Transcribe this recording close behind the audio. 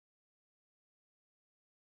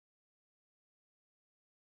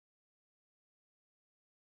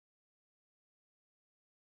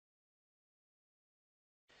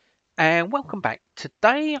And welcome back.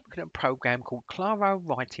 Today I'm looking at a program called Claro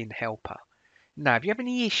Writing Helper. Now, if you have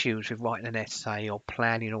any issues with writing an essay or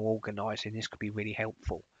planning or organising, this could be really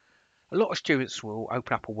helpful. A lot of students will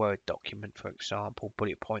open up a Word document, for example,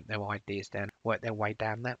 bullet point their ideas down, work their way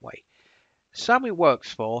down that way. Some it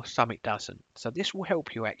works for, some it doesn't. So this will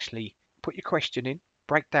help you actually put your question in,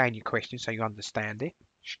 break down your question so you understand it,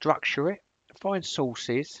 structure it, find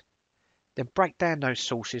sources, then break down those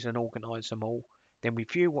sources and organise them all. Then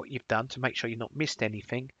review what you've done to make sure you've not missed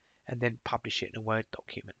anything, and then publish it in a Word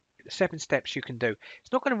document. The 7 steps you can do.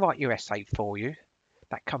 It's not going to write your essay for you.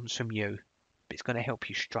 That comes from you, but it's going to help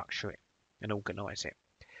you structure it and organise it.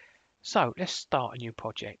 So let's start a new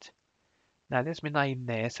project. Now there's my name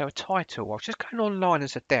there. So a title. I was just going online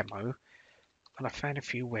as a demo, and I found a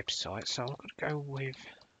few websites. So I'm going to go with,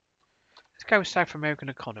 let's go with South American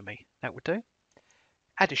economy. That would do.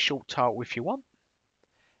 Add a short title if you want.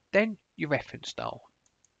 Then your reference style.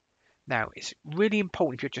 Now, it's really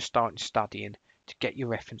important if you're just starting studying to get your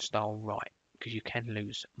reference style right because you can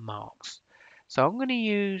lose marks. So I'm going to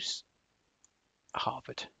use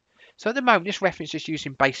Harvard. So at the moment, this reference is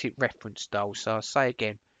using basic reference style. So I'll say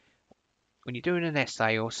again, when you're doing an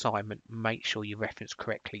essay or assignment, make sure you reference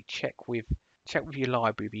correctly. Check with your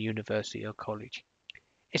library, the university or college.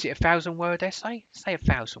 Is it a 1,000-word essay? Say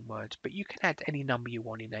 1,000 words, but you can add any number you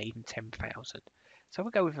want in there, even 10,000. So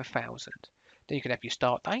we'll go with 1,000. Then you can have your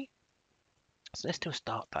start date. So let's do a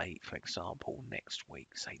start date, for example, next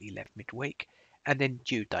week, say the 11th midweek, and then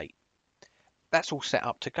due date. That's all set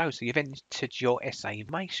up to go. So you've entered your essay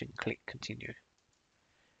information. Click continue.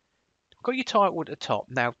 Got your title at the top.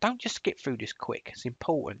 Now, don't just skip through this quick. It's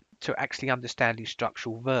important to actually understand these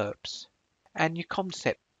structural verbs and your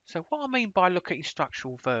concept. So what I mean by look at your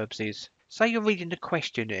structural verbs is, say you're reading the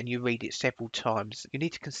question and you read it several times, you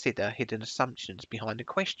need to consider hidden assumptions behind the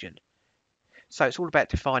question. So it's all about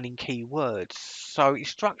defining key words. So your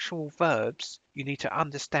structural verbs, you need to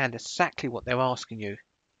understand exactly what they're asking you.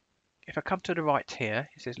 If I come to the right here,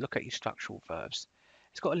 it says look at your structural verbs.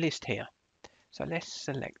 It's got a list here. So let's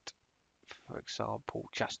select, for example,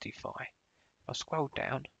 justify. I'll scroll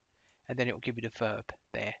down and then it will give you the verb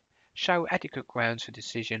there. Show adequate grounds for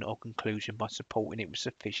decision or conclusion by supporting it with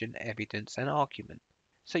sufficient evidence and argument.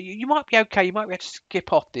 So you might be okay, you might be able to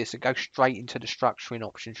skip off this and go straight into the structuring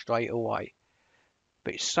option straight away.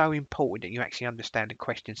 But it's so important that you actually understand the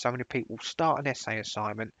question. So many people start an essay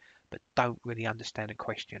assignment but don't really understand the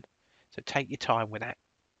question. So take your time with that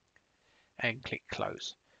and click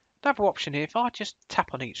close. Another option here, if I just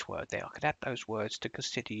tap on each word there, I could add those words to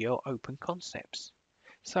consider your open concepts.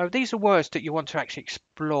 So these are words that you want to actually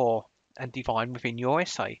explore and define within your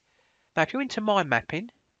essay. Now if you're into mind mapping,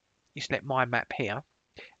 you select mind map here.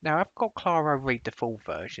 Now I've got Claro Read the full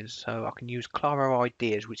version, so I can use Claro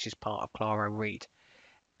Ideas, which is part of Claro Read.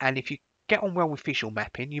 And if you get on well with visual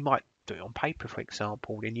mapping, you might do it on paper, for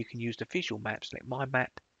example. Then you can use the visual maps like mind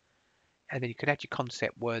map, and then you can add your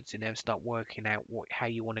concept words in there and start working out how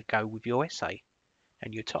you want to go with your essay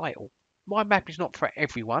and your title. Mind map is not for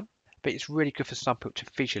everyone, but it's really good for some people to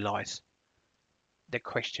visualize their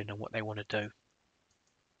question and what they want to do.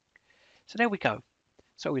 So there we go.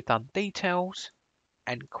 So we've done details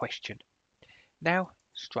and question. Now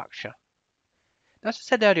structure. Now, as I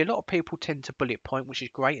said earlier, a lot of people tend to bullet point, which is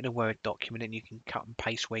great in a Word document, and you can cut and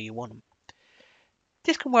paste where you want them.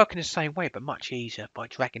 This can work in the same way, but much easier by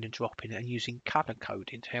dragging and dropping and using color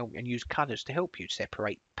coding to help, and use colors to help you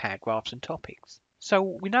separate paragraphs and topics. So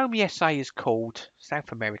we know my essay is called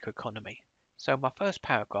South America Economy. So my first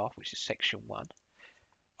paragraph, which is section 1,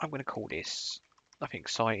 I'm going to call this nothing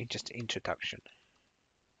exciting, just introduction.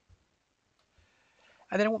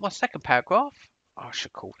 And then I want my second paragraph, I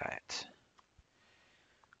should call that.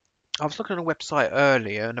 I was looking on a website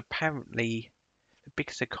earlier, and apparently the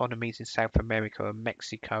biggest economies in South America are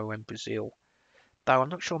Mexico and Brazil. Though I'm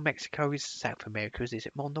not sure Mexico is South America. Is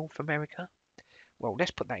it more North America? Well,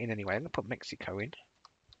 let's put that in anyway. I'm going to put Mexico in.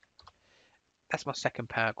 That's my second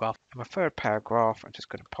paragraph. And my third paragraph, I'm just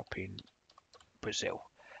going to pop in Brazil.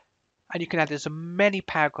 And you can add as many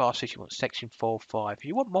paragraphs as you want, section 4, 5. If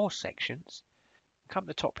you want more sections, come to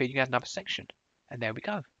the top here, you can add another section. And there we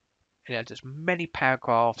go. And add as many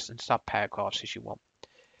paragraphs and sub-paragraphs as you want.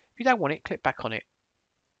 If you don't want it, click back on it.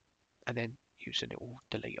 And then use the little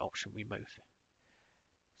delete option, remove.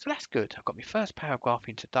 So that's good. I've got my first paragraph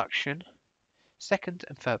introduction, second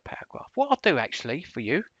and third paragraph. What I'll do actually for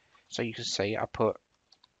you, so you can see, I'll put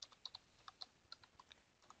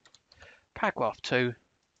paragraph 2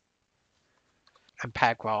 and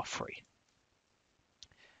paragraph 3.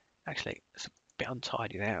 Actually, it's a bit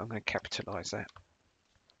untidy there. I'm going to capitalise that.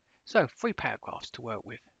 So 3 paragraphs to work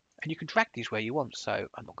with. And you can drag these where you want. So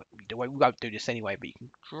I'm not going to, we won't do this anyway, but you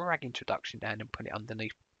can drag introduction down and put it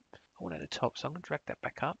underneath. I want it at the top, so I'm going to drag that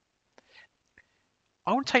back up.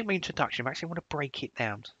 I want to take my introduction, I actually want to break it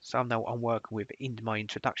down so I know what I'm working with in my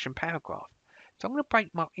introduction paragraph. So I'm going to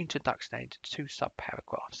break my introduction down into two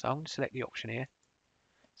sub-paragraphs. So I'm going to select the option here,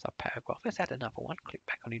 sub-paragraph. Let's add another one, click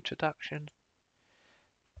back on introduction.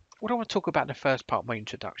 What do I want to talk about in the first part of my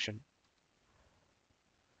introduction?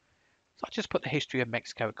 So I just put the history of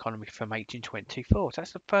Mexico economy from 1824. So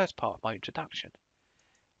that's the first part of my introduction.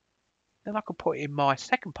 Then I can put in my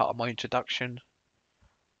second part of my introduction.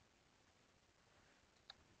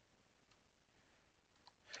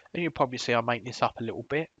 And you'll probably see I make this up a little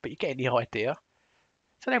bit, but you're getting the idea.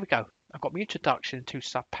 So there we go. I've got my introduction and two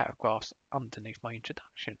sub-paragraphs underneath my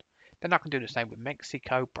introduction. Then I can do the same with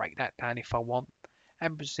Mexico, break that down if I want.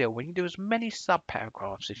 And Brazil, when you do as many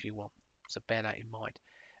sub-paragraphs as you want. So bear that in mind.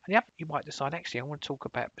 And you might decide, actually, I want to talk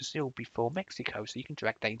about Brazil before Mexico, so you can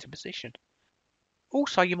drag that into position.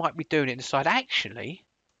 Also, you might be doing it and decide, actually,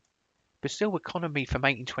 Brazil economy from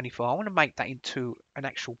 1824, I want to make that into an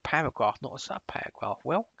actual paragraph, not a sub-paragraph.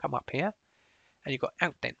 Well, come up here, and you've got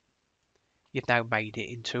outdent. You've now made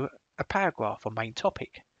it into a paragraph or main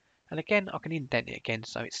topic. And again, I can indent it again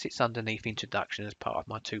so it sits underneath introduction as part of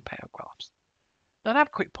my two paragraphs. Now I have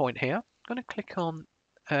a quick point here. I'm going to click on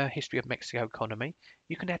History of Mexico Economy.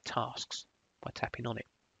 You can add tasks by tapping on it.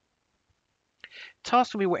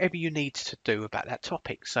 Tasks will be whatever you need to do about that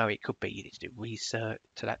topic. So it could be you need to do research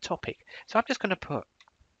to that topic. So I'm just going to put,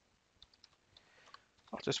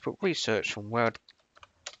 I'll just put research from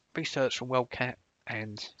WorldCat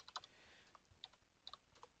and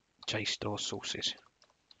JSTOR sources.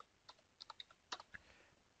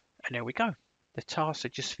 And there we go. The tasks are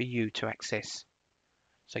just for you to access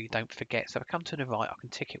so you don't forget. So if I come to the right, I can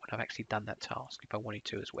tick it when I've actually done that task if I wanted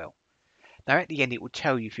to as well. Now at the end, it will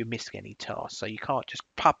tell you if you missed any tasks. So you can't just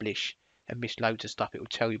publish and miss loads of stuff. It will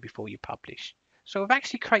tell you before you publish. So we've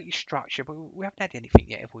actually created structure, but we haven't added anything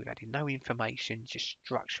yet. We've added no information, just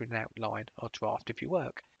structure and outline or draft of your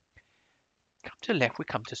work. Come to the left, we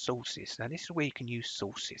come to sources. Now this is where you can use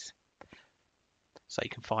sources. So you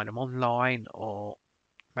can find them online, or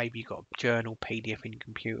maybe you've got a journal PDF in your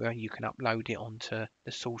computer. You can upload it onto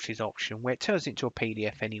the sources option where it turns into a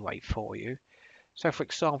PDF anyway for you. So for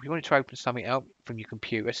example, if you wanted to open something out from your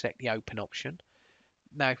computer, select the open option.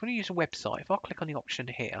 Now if you want to use a website, if I click on the option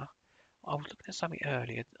here, I was looking at something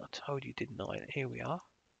earlier. I told you, didn't I? Here we are.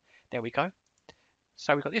 There we go.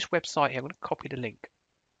 So we've got this website here. I'm going to copy the link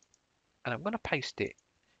and I'm going to paste it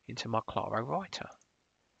into my Claro Writer.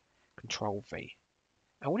 Control V.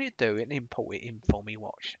 I want it to do it and import it in for me,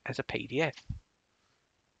 watch, as a PDF.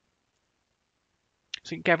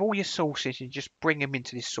 So you can have all your sources and just bring them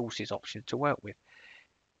into this sources option to work with.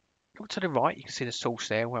 Go to the right, you can see the source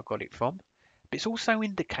there where I got it from. But it's also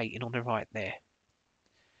indicating on the right there.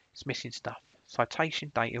 It's missing stuff.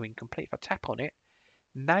 Citation data incomplete. If I tap on it,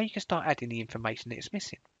 now you can start adding the information that it's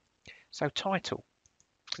missing. So title,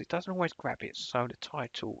 because it doesn't always grab it. So the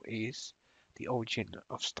title is The Origin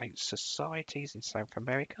of State Societies in South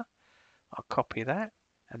America. I'll copy that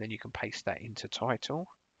and then you can paste that into title.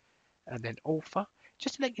 And then author,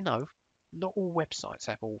 just to let you know, not all websites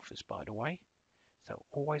have authors, by the way. So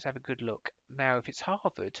always have a good look. Now, if it's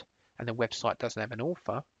Harvard and the website doesn't have an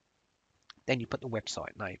author, then you put the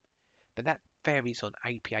website name. But that varies on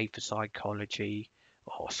APA for psychology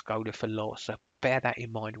or Scholar for law. So bear that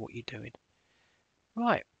in mind what you're doing.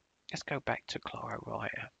 Right, let's go back to Claro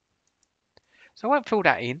Writer. So I won't fill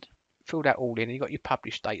that in. Fill that all in. And you've got your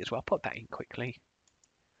published date as well. I'll put that in quickly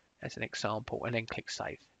as an example and then click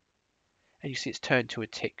save. And you see it's turned to a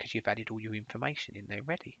tick because you've added all your information in there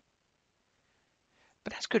ready.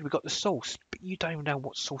 But that's good, we've got the source, but you don't even know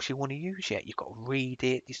what source you want to use yet. You've got to read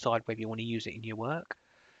it, decide whether you want to use it in your work.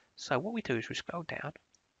 So what we do is we scroll down.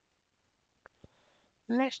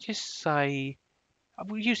 Let's just say,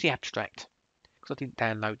 we'll use the abstract because I didn't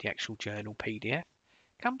download the actual journal PDF.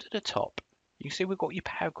 Come to the top, you can see we've got your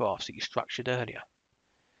paragraphs that you structured earlier.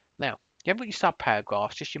 Now, you haven't got your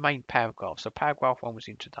sub-paragraphs, just your main paragraph. So paragraph 1 was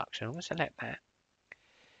introduction. I'm going to select that.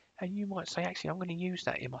 And you might say, actually, I'm going to use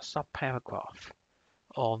that in my sub-paragraph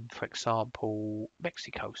on, for example,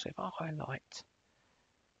 Mexico. So if I highlight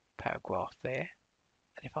paragraph there,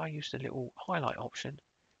 and if I use the little highlight option,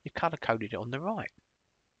 you've color coded it on the right.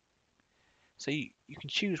 So you can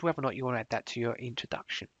choose whether or not you want to add that to your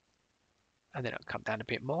introduction. And then I'll come down a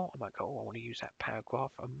bit more. I might go, oh, I want to use that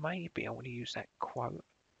paragraph, and maybe I want to use that quote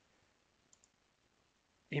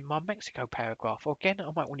in my Mexico paragraph. Or again,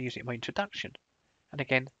 I might want to use it in my introduction. And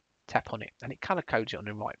again, tap on it, and it color codes it on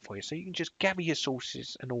the right for you. So you can just gather your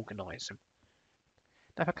sources and organize them.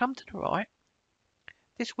 Now if I come to the right,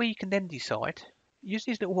 this is where you can then decide, use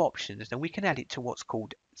these little options, and we can add it to what's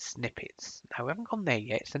called snippets. Now we haven't gone there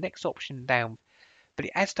yet, it's the next option down, but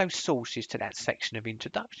it adds those sources to that section of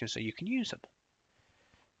introduction so you can use them.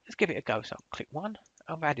 Let's give it a go. So I'll click one,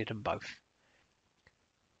 I've added them both.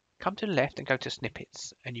 Come to the left and go to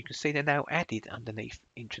snippets, and you can see they're now added underneath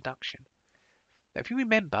introduction. Now if you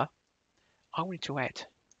remember, I wanted to add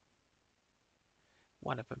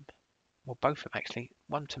one of them, well both of them actually,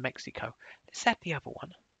 one to Mexico. Let's add the other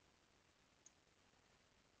one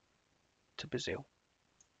to Brazil.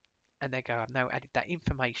 And there you go, I've now added that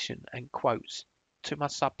information and quotes to my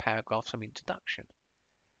sub-paragraphs from introduction.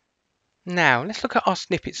 Now let's look at our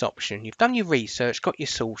snippets option. You've done your research, got your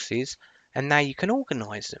sources, and now you can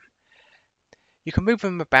organise them. You can move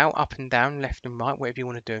them about up and down, left and right, whatever you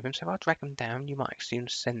want to do with them. So if I drag them down, you might actually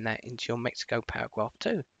send that into your Mexico paragraph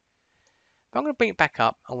too. If I'm going to bring it back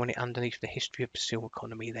up, I want it underneath the history of Brazil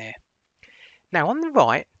economy there. Now on the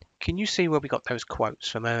right, can you see where we got those quotes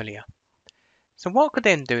from earlier? So what I could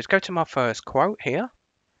then do is go to my first quote here,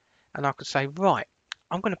 and I could say, right,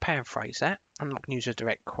 I'm going to paraphrase that. I'm not going to use a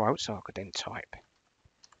direct quote, so I could then type.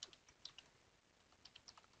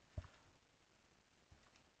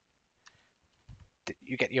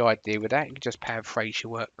 You get the idea with that. You can just paraphrase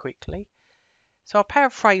your work quickly. So I'll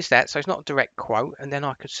paraphrase that so it's not a direct quote, and then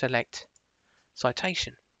I could select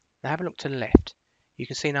citation. Now have a look to the left. You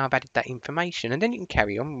can see now I've added that information, and then you can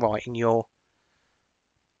carry on writing your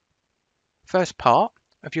first part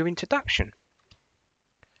of your introduction.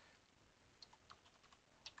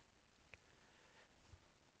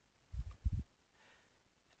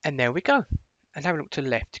 And there we go. And have a look to the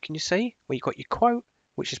left. Can you see where you've got your quote,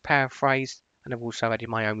 which is paraphrased, and I've also added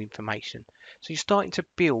my own information. So you're starting to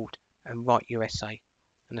build and write your essay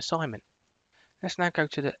and assignment. Let's now go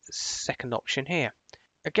to the second option here.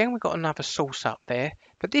 Again, we've got another source up there,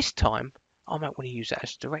 but this time I might want to use that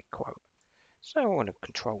as a direct quote. So I want to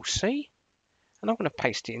Control C, and I'm going to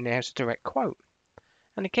paste it in there as a direct quote.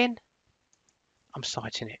 And again, I'm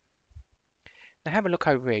citing it. Now have a look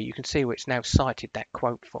over here. You can see where it's now cited that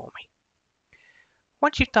quote for me.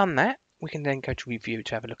 Once you've done that, we can then go to review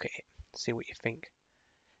to have a look at it, see what you think.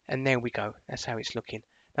 And there we go. That's how it's looking.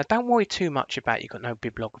 Now don't worry too much about you've got no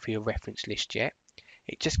bibliography or reference list yet.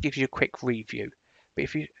 It just gives you a quick review. But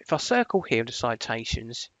if I circle here the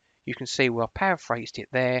citations, you can see where I paraphrased it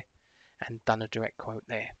there and done a direct quote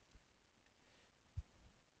there.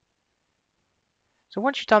 So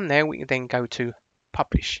once you've done there, we can then go to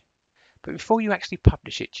publish. But before you actually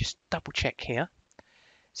publish it, just double check here. It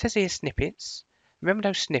says here snippets. Remember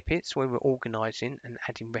those snippets where we're organising and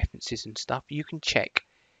adding references and stuff? You can check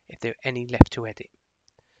if there are any left to edit.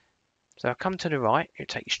 So I'll come to the right,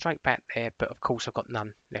 it'll take you straight back there, but of course I've got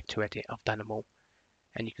none left to edit. I've done them all.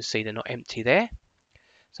 And you can see they're not empty there.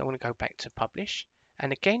 So I want to go back to publish.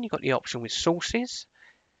 And again, you've got the option with sources.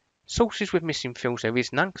 Sources with missing fields, there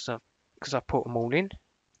is none because I put them all in.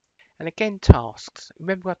 And again, tasks.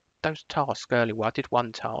 Remember those tasks earlier? Well, I did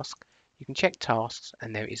one task. You can check tasks,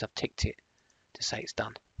 and there it is. I've ticked it to say it's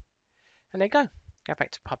done. And there you go. Go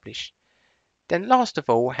back to publish. Then last of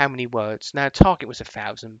all, how many words? Now, target was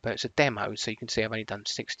 1,000, but it's a demo, so you can see I've only done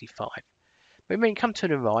 65. But when you come to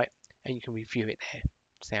the right, and you can review it there,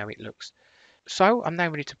 see how it looks. So I'm now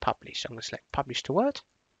ready to publish. I'm going to select Publish to Word.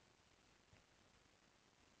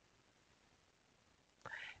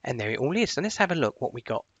 And there it all is. And let's have a look what we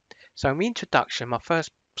got. So in the introduction, my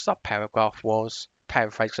first sub-paragraph was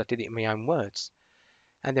paraphrased because I did it in my own words.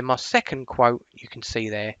 And then my second quote, you can see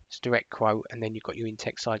there, it's a direct quote, and then you've got your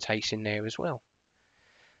in-text citation there as well.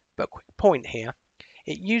 But a quick point here,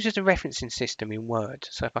 it uses a referencing system in Word.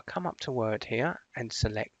 So if I come up to Word here and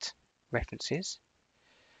select References,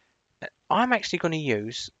 I'm actually going to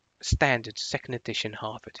use Standard Second Edition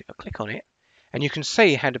Harvard. If I click on it, and you can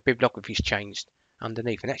see how the bibliography's changed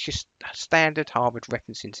underneath, and that's just standard Harvard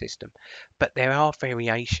referencing system. But there are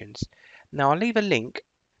variations. Now I'll leave a link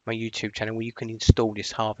my YouTube channel where you can install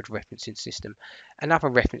this Harvard referencing system and other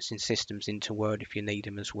referencing systems into Word if you need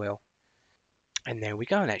them as well. And there we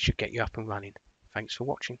go, that should get you up and running. Thanks for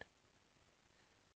watching.